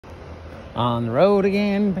On the road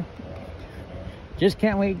again. Just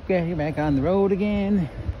can't wait to get back on the road again.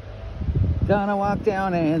 Gonna walk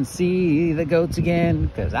down and see the goats again,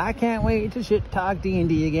 cause I can't wait to shit talk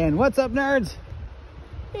D&D again. What's up, nerds?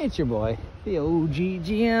 It's your boy, the OG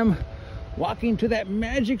GM, walking to that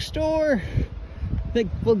magic store that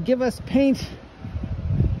will give us paint,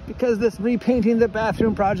 because this repainting the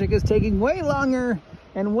bathroom project is taking way longer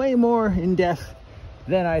and way more in depth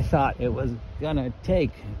than I thought it was gonna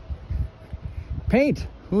take. Paint,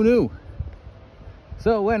 who knew?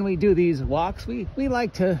 So when we do these walks, we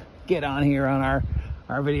like to get on here on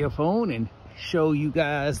our video phone and show you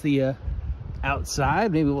guys the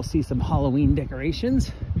outside. Maybe we'll see some Halloween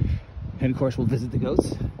decorations, and of course we'll visit the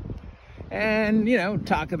goats and, you know,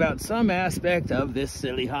 talk about some aspect of this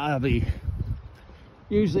silly hobby.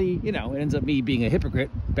 Usually, you know, it ends up me being a hypocrite,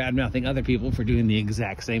 bad-mouthing other people for doing the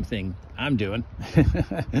exact same thing I'm doing,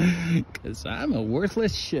 because I'm a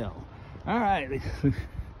worthless shell. All right,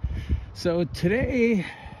 so today,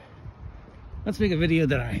 let's make a video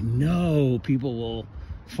that I know people will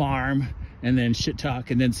farm and then shit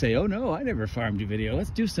talk and then say, oh no, I never farmed a video.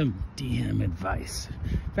 Let's do some DM advice.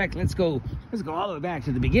 In fact, let's go all the way back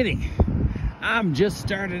to the beginning. I'm just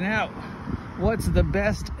starting out. What's the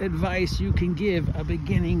best advice you can give a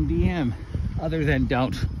beginning DM other than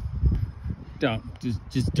don't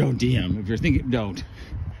just don't DM? If you're thinking, don't.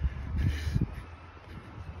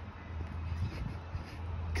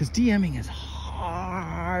 Because DMing is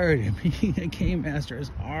hard. Being a game master is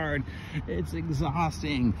hard. It's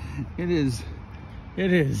exhausting. It is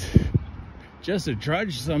just a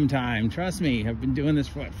drudge sometime. Trust me, I've been doing this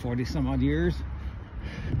for what, 40 some odd years.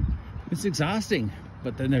 It's exhausting,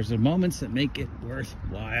 but then there's the moments that make it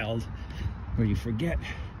worthwhile, where you forget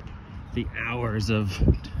the hours of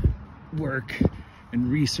work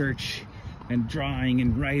and research and drawing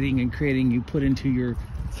and writing and creating you put into your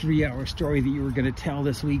 3-hour story that you were going to tell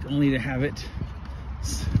this week, only to have it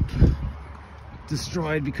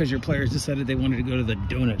destroyed because your players decided they wanted to go to the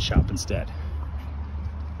donut shop instead.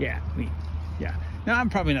 Yeah. Now, I'm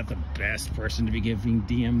probably not the best person to be giving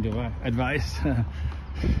DM advice.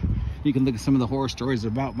 You can look at some of the horror stories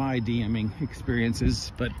about my DMing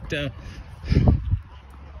experiences, but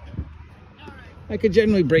I could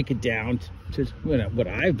generally break it down to what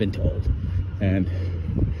I've been told. And,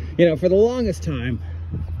 you know, for the longest time,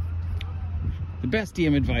 the best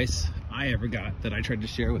DM advice I ever got that I tried to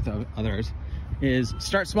share with others is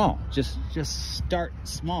start small. Just start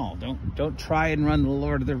small. Don't try and run the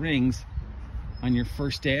Lord of the Rings on your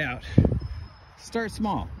first day out. Start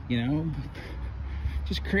small, you know.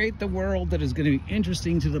 Just create the world that is going to be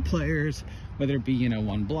interesting to the players, whether it be, you know,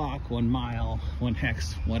 1 block, 1 mile, 1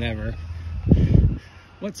 hex, whatever.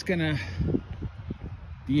 What's gonna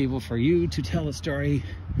be able for you to tell a story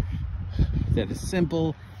that is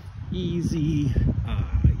simple, easy,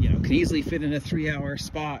 you know, can easily fit in a 3-hour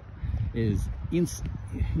spot, is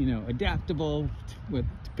adaptable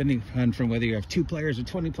depending on from whether you have 2 players or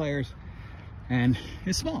 20 players, and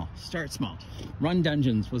it's small. Start small. Run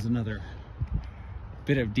dungeons was another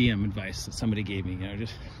bit of DM advice that somebody gave me. You know,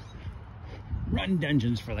 just run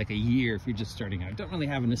dungeons for like a year if you're just starting out. Don't really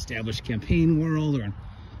have an established campaign world or an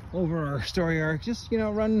over story arc. Just, you know,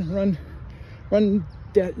 run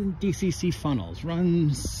DCC funnels.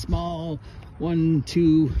 Run small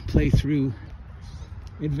 1-2 playthrough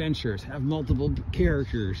adventures. Have multiple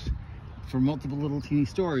characters for multiple little teeny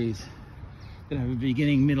stories that have a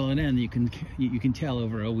beginning, middle, and end. You can tell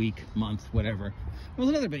over a week, month, whatever. Well,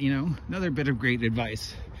 another bit, you know, another bit of great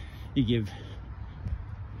advice you give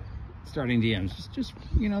starting DMs. Just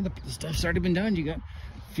you know, the stuff's already been done. You got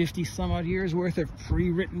 50 some odd years worth of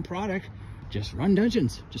pre-written product. Just run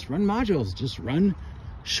dungeons. Just run modules. Just run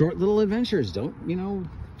short little adventures. Don't, you know,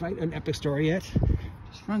 write an epic story yet.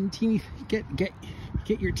 Just run teeny. Get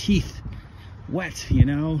your teeth wet. You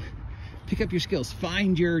know, pick up your skills.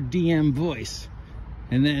 Find your DM voice,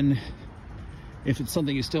 and then if it's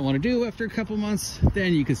something you still want to do after a couple months,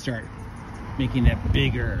 then you can start making that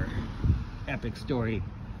bigger epic story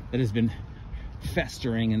that has been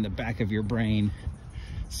festering in the back of your brain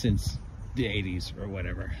since the 80s or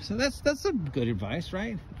whatever. So that's some good advice,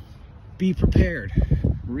 right? Be prepared.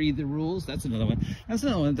 Read the rules. That's another one. That's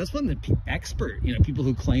one that expert, you know, people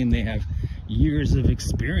who claim they have years of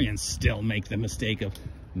experience still make the mistake of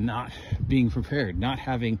not being prepared, not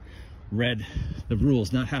having read the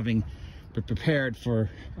rules, not having prepared for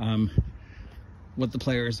what the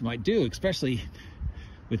players might do, especially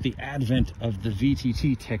with the advent of the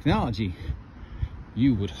VTT technology.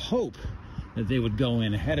 You would hope that they would go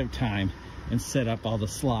in ahead of time and set up all the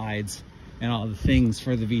slides and all the things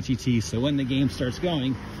for the VTT, so when the game starts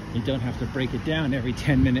going, you don't have to break it down every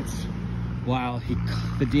 10 minutes while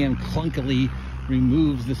the DM clunkily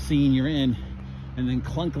removes the scene you're in and then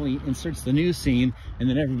clunkily inserts the new scene, and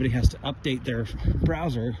then everybody has to update their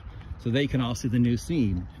browser so they can all see the new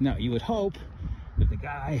scene. Now, you would hope that the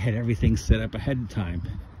guy had everything set up ahead of time.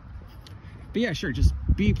 But yeah, sure, just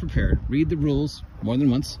be prepared. Read the rules more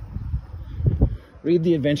than once. Read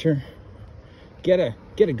the adventure. Get a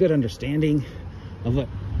good understanding of what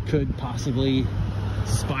could possibly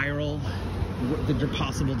spiral, the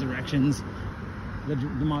possible directions the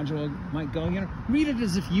module might go. You know, read it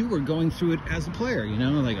as if you were going through it as a player. You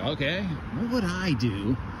know, like, okay, what would I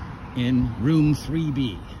do in room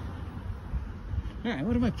 3B? All right,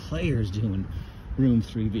 what do my players do in room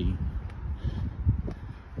 3B?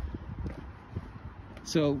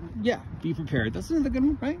 So yeah, be prepared. That's another good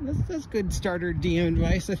one, right? That's good starter DM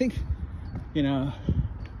advice, I think. You know,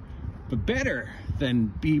 but better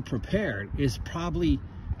than be prepared is probably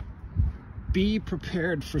be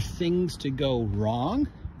prepared for things to go wrong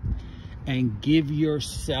and give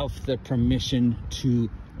yourself the permission to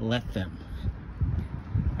let them.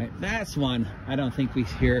 Right? That's one I don't think we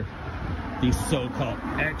hear these so-called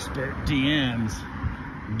expert DMs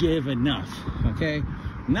give enough, okay?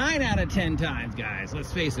 9 out of 10 times, guys,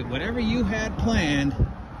 let's face it, whatever you had planned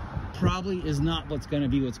probably is not what's going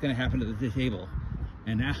to happen at the table.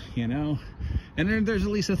 And now, you know, and then there's at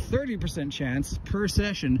least a 30% chance per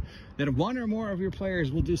session that one or more of your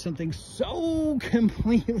players will do something so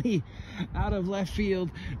completely out of left field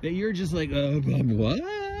that you're just like, what?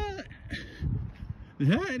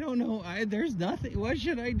 I don't know. There's nothing. What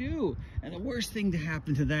should I do? And the worst thing to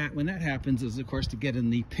happen to that, when that happens, is of course to get in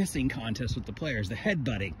the pissing contest with the players, the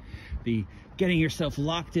headbutting, the getting yourself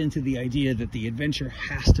locked into the idea that the adventure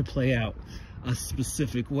has to play out a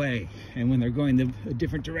specific way. And when they're going a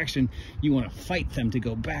different direction, you want to fight them to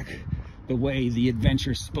go back the way the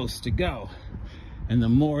adventure's supposed to go. And the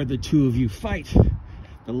more the two of you fight,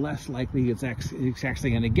 the less likely it's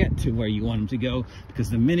actually going to get to where you want them to go,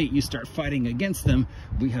 because the minute you start fighting against them,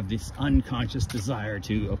 we have this unconscious desire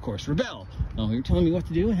to, of course, rebel. Oh, you're telling me what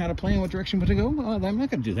to do and how to play and what direction to go? Oh, I'm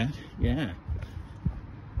not going to do that. Yeah.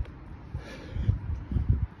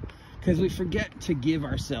 Because we forget to give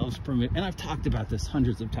ourselves permission, and I've talked about this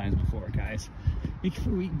hundreds of times before, guys.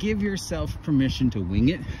 We give yourself permission to wing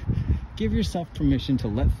it. Give yourself permission to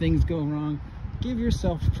let things go wrong. Give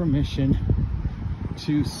yourself permission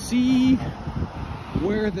to see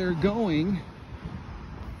where they're going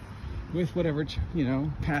with whatever, you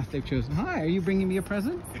know, path they've chosen. Hi, are you bringing me a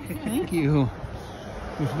present? Thank you.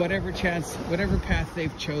 With whatever path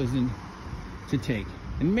they've chosen to take.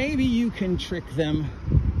 And maybe you can trick them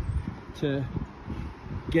to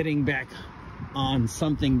getting back on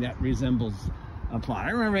something that resembles a plot.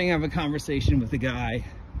 I remember having a conversation with a guy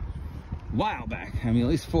a while back, I mean at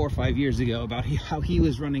least 4 or 5 years ago, about how he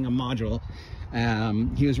was running a module.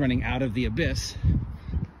 He was running Out of the Abyss,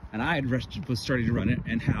 and I was starting to run it,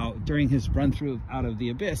 and how during his run through of Out of the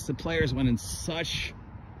Abyss, the players went in such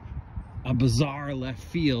a bizarre left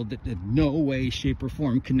field that in no way, shape, or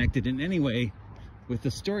form connected in any way with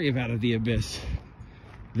the story of Out of the Abyss,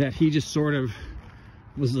 that he just sort of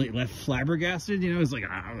was like left flabbergasted. You know, he's like,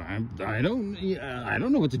 I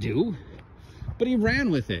don't know what to do. But he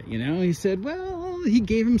ran with it, you know. He said, well, he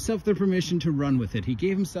gave himself the permission to run with it. He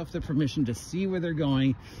gave himself the permission to see where they're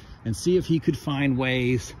going and see if he could find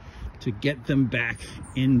ways to get them back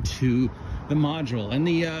into the module. And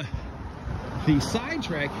the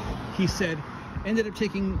sidetrack, he said, ended up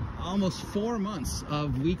taking almost 4 months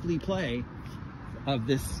of weekly play of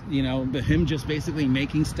this, you know, him just basically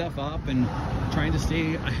making stuff up and trying to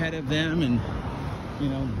stay ahead of them, and, you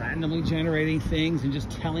know, randomly generating things and just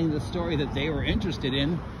telling the story that they were interested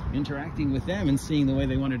in, interacting with them and seeing the way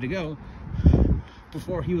they wanted to go,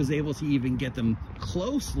 before he was able to even get them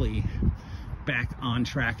closely back on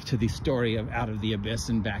track to the story of Out of the Abyss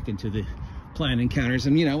and back into the planned encounters.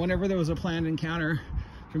 And, you know, whenever there was a planned encounter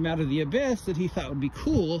from Out of the Abyss that he thought would be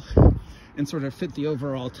cool and sort of fit the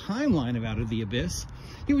overall timeline of Out of the Abyss,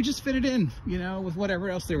 he would just fit it in, you know, with whatever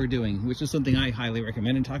else they were doing, which is something I highly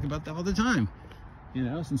recommend and talk about all the time. You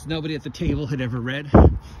know, since nobody at the table had ever read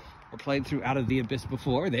or played through Out of the Abyss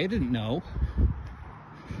before, they didn't know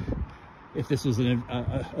if this was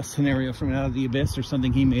a scenario from Out of the Abyss or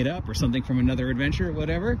something he made up or something from another adventure or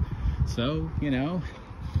whatever. So, you know,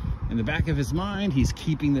 in the back of his mind, he's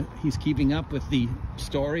keeping up with the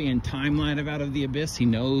story and timeline of Out of the Abyss. He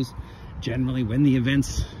knows generally when the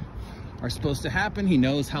events are supposed to happen. He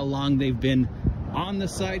knows how long they've been on the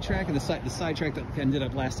sidetrack, and the sidetrack that ended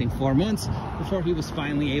up lasting 4 months before he was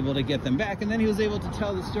finally able to get them back. And then he was able to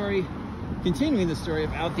tell the story, continuing the story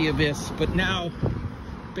of Out the Abyss, but now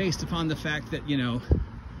based upon the fact that, you know,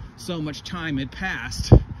 so much time had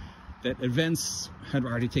passed that events had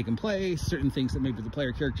already taken place, certain things that maybe the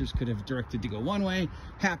player characters could have directed to go one way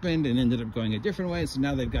happened and ended up going a different way, so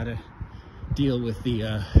now they've got to deal with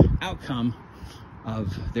the outcome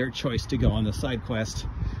of their choice to go on the side quest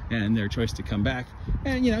and their choice to come back.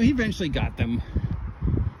 And you know, he eventually got them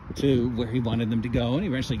to where he wanted them to go, and he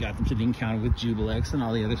eventually got them to the encounter with Jubilex and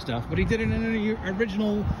all the other stuff, but he did it in an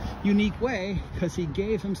original, unique way, because he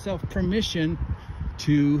gave himself permission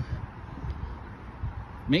to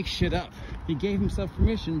make shit up. He gave himself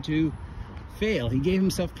permission to fail. He gave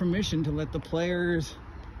himself permission to let the players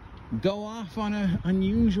go off on an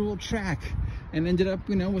unusual track, and ended up,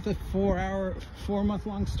 you know, with a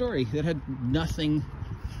 4-month-long story that had nothing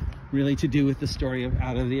really to do with the story of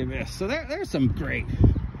Out of the Abyss. So there's some great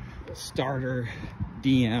starter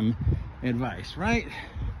DM advice, right?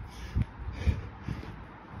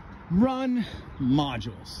 Run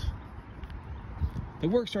modules. The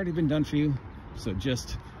work's already been done for you, so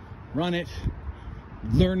just run it,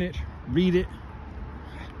 learn it, read it,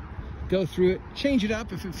 go through it, change it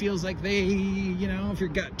up if it feels like they, you know, if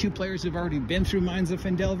you've got 2 players who've already been through Mines of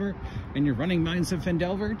Phandelver and you're running Mines of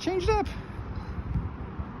Phandelver, change it up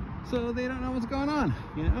so they don't know what's going on,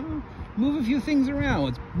 you know? Move a few things around.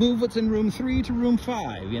 Let's move what's in room 3 to room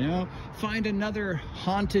 5, you know? Find another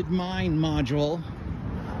haunted mine module,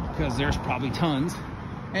 because there's probably tons,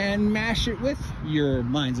 and mash it with your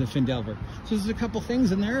Mines of Phandelver. So there's a couple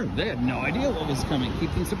things in there, they had no idea what was coming.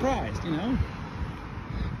 Keep them surprised, you know?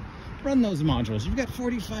 Run those modules. You've got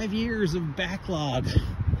 45 years of backlog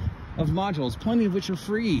of modules, plenty of which are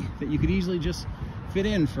free, that you could easily just fit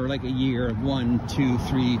in for like a year of 1, 2,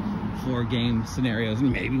 3, 4 game scenarios,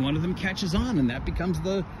 and maybe one of them catches on and that becomes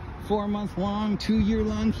the 4-month-long,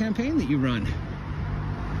 2-year-long campaign that you run.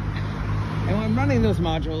 And when running those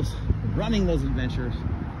modules, running those adventures,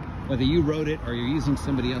 whether you wrote it or you're using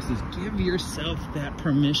somebody else's, give yourself that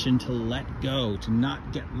permission to let go, to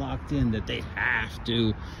not get locked in that they have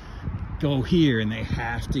to go here and they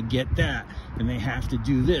have to get that and they have to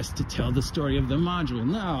do this to tell the story of the module.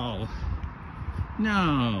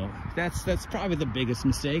 No, that's probably the biggest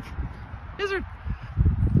mistake. Lizard.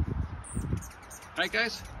 Right,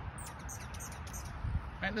 guys?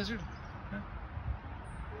 Right, Lizard?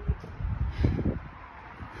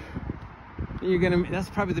 Yeah. That's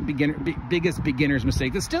probably the biggest beginner's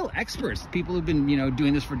mistake that still experts, people who've been, you know,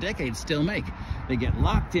 doing this for decades, still make. They get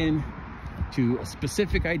locked in to a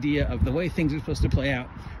specific idea of the way things are supposed to play out,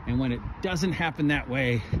 and when it doesn't happen that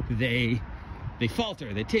way, they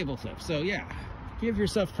falter, they table flip. So yeah, give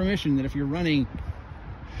yourself permission that if you're running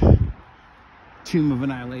Tomb of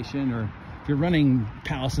Annihilation, or if you're running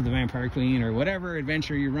Palace of the Vampire Queen, or whatever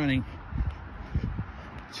adventure you're running,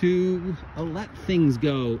 to let things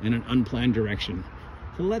go in an unplanned direction,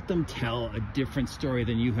 to let them tell a different story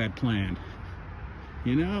than you had planned,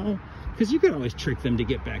 you know? Because you could always trick them to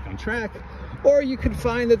get back on track, or you could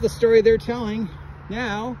find that the story they're telling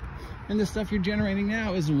now and the stuff you're generating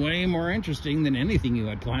now is way more interesting than anything you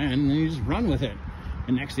had planned, and you just run with it.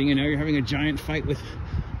 And next thing you know, you're having a giant fight with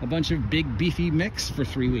a bunch of big beefy mechs for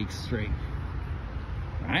 3 weeks straight,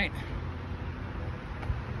 right?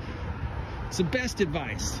 So best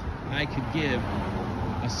advice I could give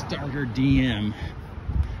a starter DM,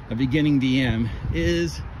 a beginning DM,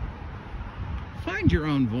 is find your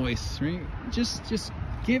own voice, right? Just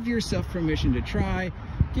give yourself permission to try,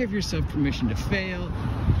 give yourself permission to fail.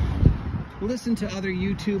 Listen to other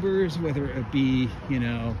YouTubers, whether it be, you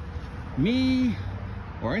know, me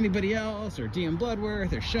or anybody else, or DM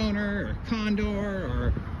Bloodworth, or Shoner, or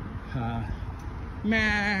Condor, or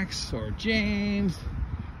Max, or James,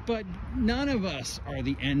 but none of us are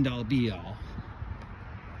the end-all be-all.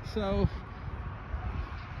 So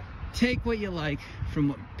take what you like from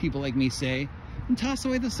what people like me say, and toss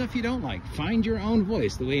away the stuff you don't like. Find your own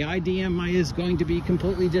voice. The way I DM is going to be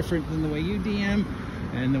completely different than the way you DM,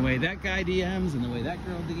 and the way that guy DMs, and the way that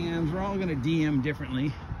girl DMs. We're all going to DM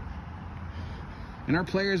differently, and our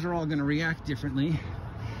players are all going to react differently.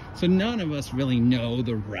 So none of us really know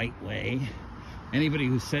the right way. Anybody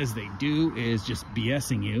who says they do is just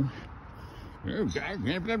BSing you.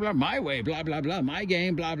 Blah, blah, blah, my way, blah, blah, blah, my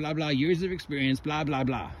game, blah, blah, blah, years of experience, blah, blah,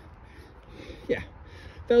 blah. Yeah,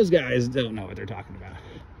 those guys don't know what they're talking about.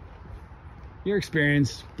 Your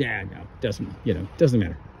experience, yeah, no, doesn't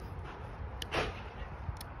matter.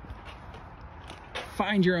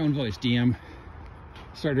 Find your own voice, DM,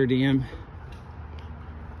 starter DM.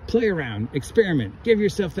 Play around, experiment. Give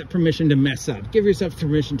yourself that permission to mess up. Give yourself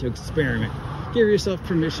permission to experiment. Give yourself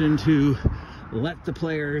permission to let the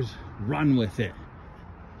players run with it.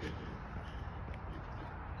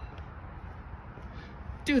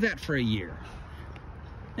 Do that for a year.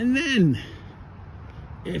 And then,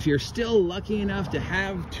 if you're still lucky enough to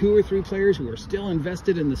have 2 or 3 players who are still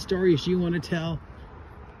invested in the stories you want to tell,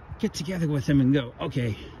 get together with them and go,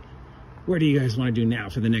 okay, where do you guys want to do now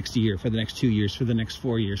for the next year, for the next 2 years, for the next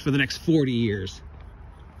 4 years, for the next 40 years?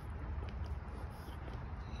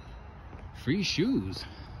 Free shoes.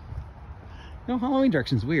 No, Halloween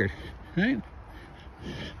direction's weird, right?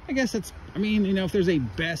 I guess that's, I mean, you know, if there's a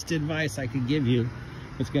best advice I could give you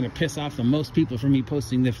that's going to piss off the most people from me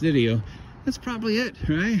posting this video, that's probably it,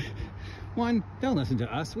 right? 1, don't listen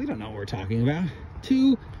to us. We don't know what we're talking about.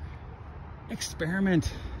 2,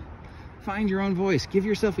 experiment. Find your own voice. Give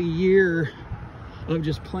yourself a year of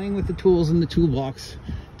just playing with the tools in the toolbox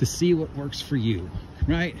to see what works for you,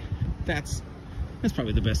 right? That's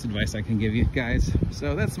probably the best advice I can give you guys.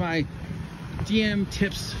 So that's my DM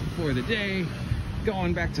tips for the day.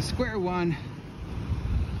 Going back to square one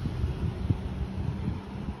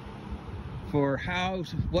for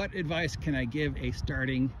what advice can I give a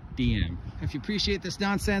starting DM? If you appreciate this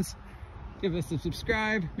nonsense, give us a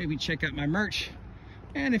subscribe, maybe check out my merch.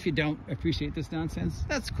 And if you don't appreciate this nonsense,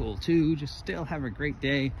 that's cool too. Just still have a great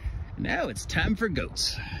day. Now it's time for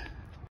goats.